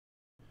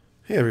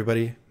Hey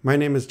everybody, my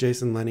name is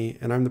Jason Lenny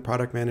and I'm the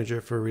product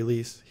manager for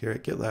release here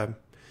at GitLab.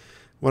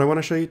 What I want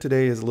to show you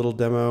today is a little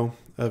demo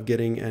of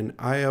getting an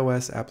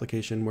iOS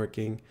application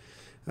working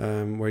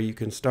where you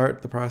can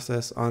start the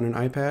process on an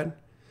iPad,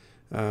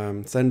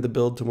 send the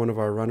build to one of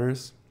our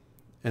runners,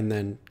 and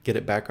then get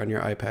it back on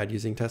your iPad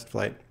using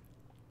TestFlight.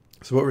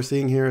 So what we're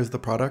seeing here is the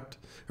product,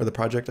 or the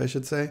project I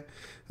should say,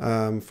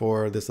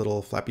 for this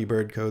little Flappy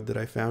Bird code that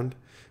I found.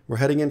 We're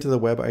heading into the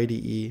web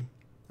IDE.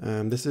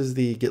 This is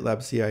the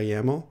GitLab CI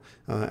YAML.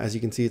 As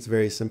you can see, it's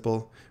very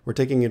simple. We're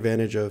taking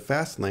advantage of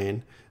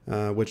Fastlane,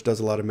 which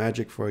does a lot of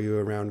magic for you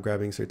around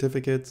grabbing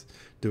certificates,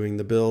 doing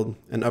the build,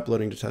 and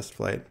uploading to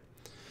TestFlight.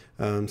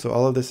 So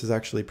all of this is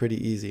actually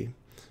pretty easy.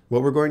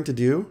 What we're going to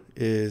do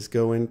is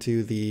go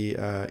into the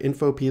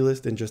info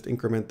plist and just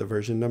increment the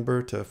version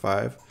number to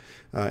 5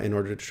 in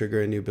order to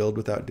trigger a new build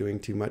without doing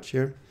too much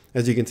here.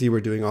 As you can see, we're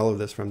doing all of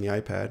this from the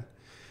iPad.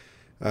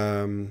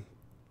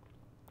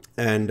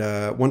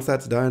 Once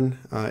that's done,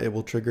 it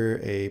will trigger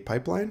a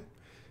pipeline,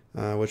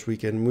 which we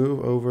can move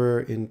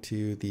over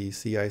into the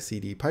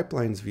CI/CD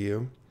pipelines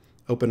view,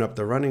 open up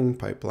the running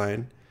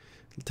pipeline,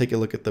 take a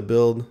look at the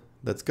build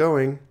that's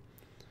going,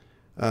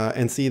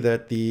 and see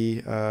that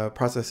the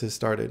process is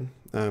started.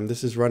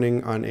 This is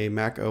running on a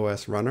Mac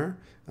OS runner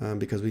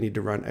because we need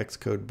to run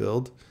Xcode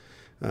build.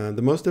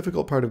 The most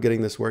difficult part of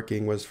getting this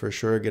working was for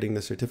sure getting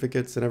the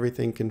certificates and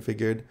everything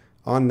configured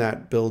on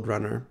that build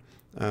runner.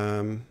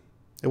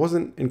 It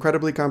wasn't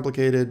incredibly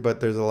complicated, but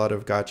there's a lot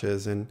of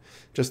gotchas, and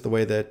just the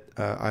way that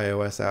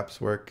iOS apps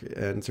work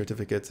and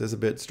certificates is a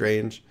bit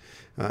strange.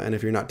 And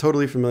if you're not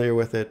totally familiar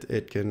with it,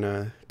 it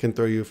can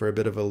throw you for a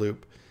bit of a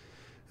loop.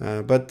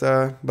 But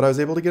I was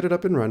able to get it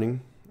up and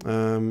running.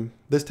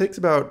 This takes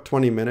about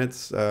 20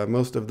 minutes.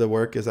 Most of the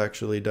work is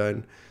actually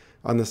done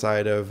on the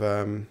side of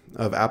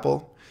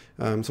Apple.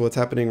 So what's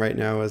happening right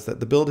now is that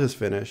the build has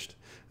finished.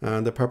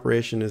 The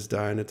preparation is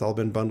done. It's all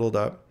been bundled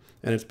up,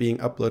 and it's being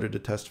uploaded to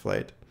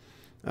TestFlight.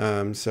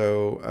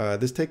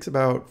 This takes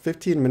about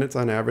 15 minutes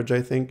on average,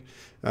 I think.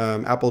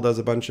 Apple does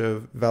a bunch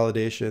of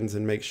validations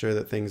and makes sure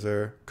that things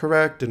are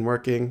correct and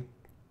working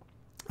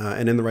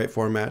and in the right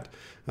format.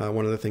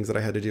 One of the things that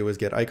I had to do was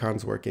get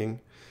icons working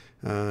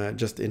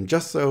just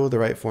so the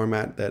right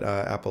format that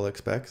Apple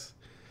expects.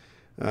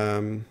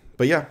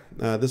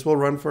 This will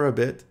run for a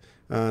bit.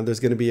 There's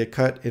going to be a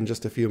cut in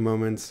just a few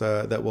moments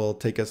that will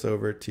take us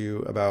over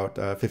to about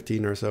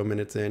 15 or so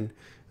minutes in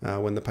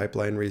when the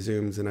pipeline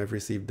resumes and I've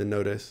received the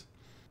notice.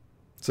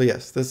 So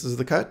yes, this is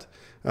the cut.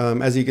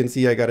 As you can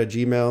see, I got a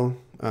Gmail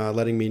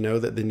letting me know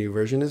that the new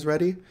version is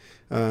ready.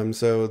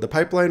 So the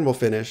pipeline will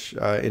finish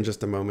in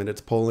just a moment.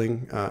 It's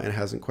polling and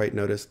hasn't quite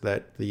noticed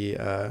that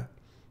the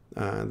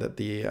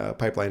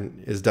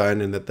pipeline is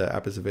done and that the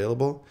app is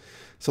available.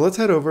 So let's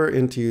head over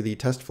into the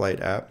TestFlight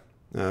app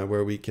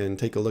where we can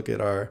take a look at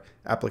our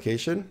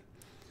application.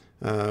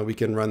 We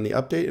can run the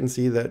update and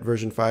see that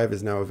version 5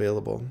 is now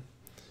available.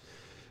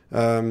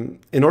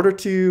 In order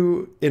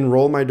to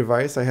enroll my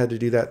device, I had to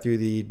do that through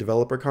the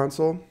developer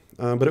console,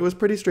 but it was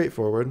pretty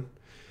straightforward.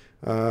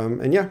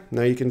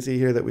 Now you can see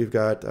here that we've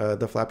got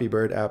the Flappy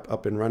Bird app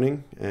up and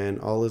running, and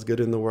all is good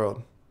in the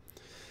world.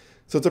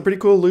 So it's a pretty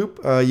cool loop.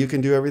 You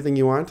can do everything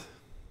you want,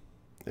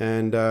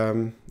 and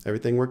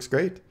everything works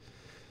great.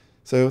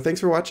 So thanks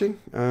for watching.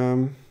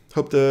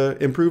 Hope to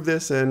improve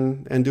this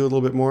and do a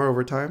little bit more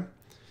over time.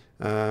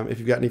 If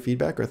you've got any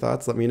feedback or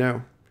thoughts, let me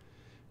know.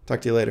 Talk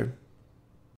to you later.